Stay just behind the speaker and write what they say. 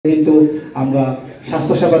কিন্তু আমরা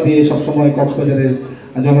স্বাস্থ্যসেবা দিয়ে সবসময় কক্সবাজারের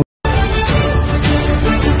জন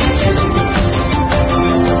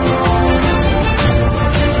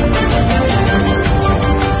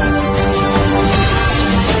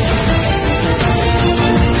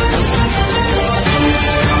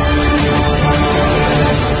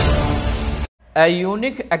A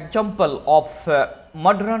unique example of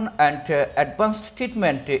modern and advanced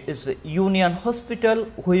treatment is Union Hospital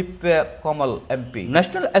Whip Kamal MP.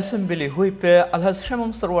 National Assembly Whip Alhaj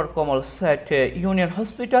Saimum Sarwar Kamal said Union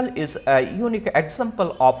Hospital is a unique example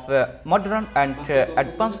of modern and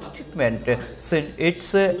advanced treatment. Since its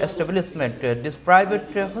establishment, this private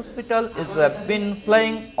hospital has been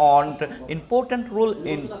playing an important role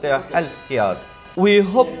in healthcare. We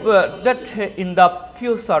hope that in the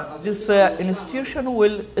future this institution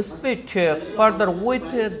will speed further with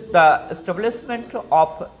the establishment of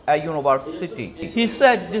a university. He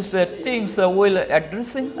said these things will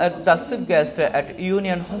addressing the chief guest at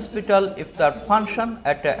Union Hospital Iftar function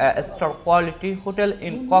at a star quality hotel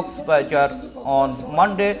in Bazar on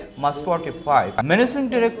Monday, March 25. Managing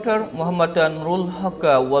Director Mohammad Nurul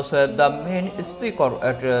Huda was the main speaker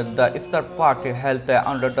at the Iftar party held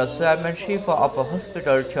under the chairmanship of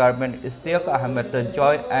hospital chairman Ishtiaq Ahmed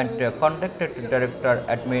Joy and conducted Director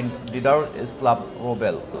Admin Didarul Islam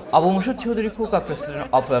Rubel. Morshed Chowdhury Khoka, President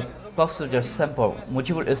of Chowdhury Sample,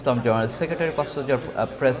 Mujibul Islam General Secretary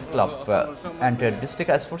Chowdhury Press Club and District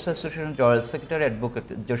Sports Association General Secretary Advocate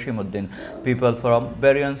Jasim Uddin. People from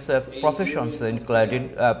various professions including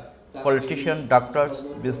politicians, doctors,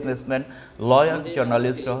 businessmen, lawyers,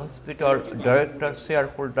 journalists, hospital director,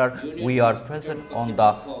 shareholder, we are present on the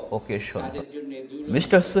occasion.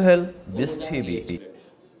 Mr. Suhail, this TV.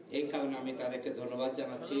 এই কারণে আমি তাদেরকে ধন্যবাদ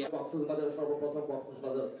জানাচ্ছি। কক্সবাজারের সর্বপ্রথম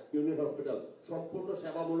Cox's Bazar union hospital সম্পূর্ণ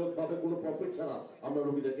সেবামূলকভাবে কোনো প্রফিট ছাড়া আমরা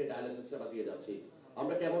রোগীদেরকে ডায়ালিসিস সেবা দিয়ে যাচ্ছি।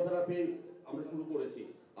 আমরা কেমোথেরাপি আমরা শুরু করেছি।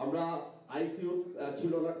 আমরা আইসিইউ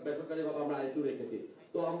ছিল না, বেসরকারিভাবে আমরা আইসিইউ রেখেছি।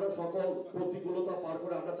 তো আমরা সকল প্রতিকূলতা পার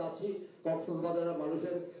করে আমরা চাচ্ছি কক্সবাজারের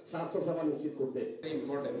মানুষের স্বাস্থ্য সেবা নিশ্চিত করতে।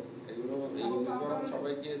 ইম্পর্টেন্ট এগুলো ইউনিফর্ম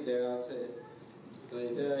সবাইকে দেওয়া আছে, তো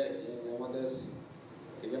এটা আমাদের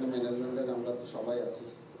এখানে ম্যানেজমেন্টের আমরা তো সবাই আছি,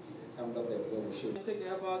 আমরা দেখবো অবশ্যই। থেকে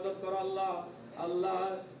হেফাজত করো আল্লাহ, আল্লাহ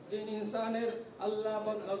দিন ইনসানের আল্লাহ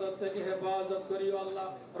বদ নজর থেকে হেফাজত করিও আল্লাহ।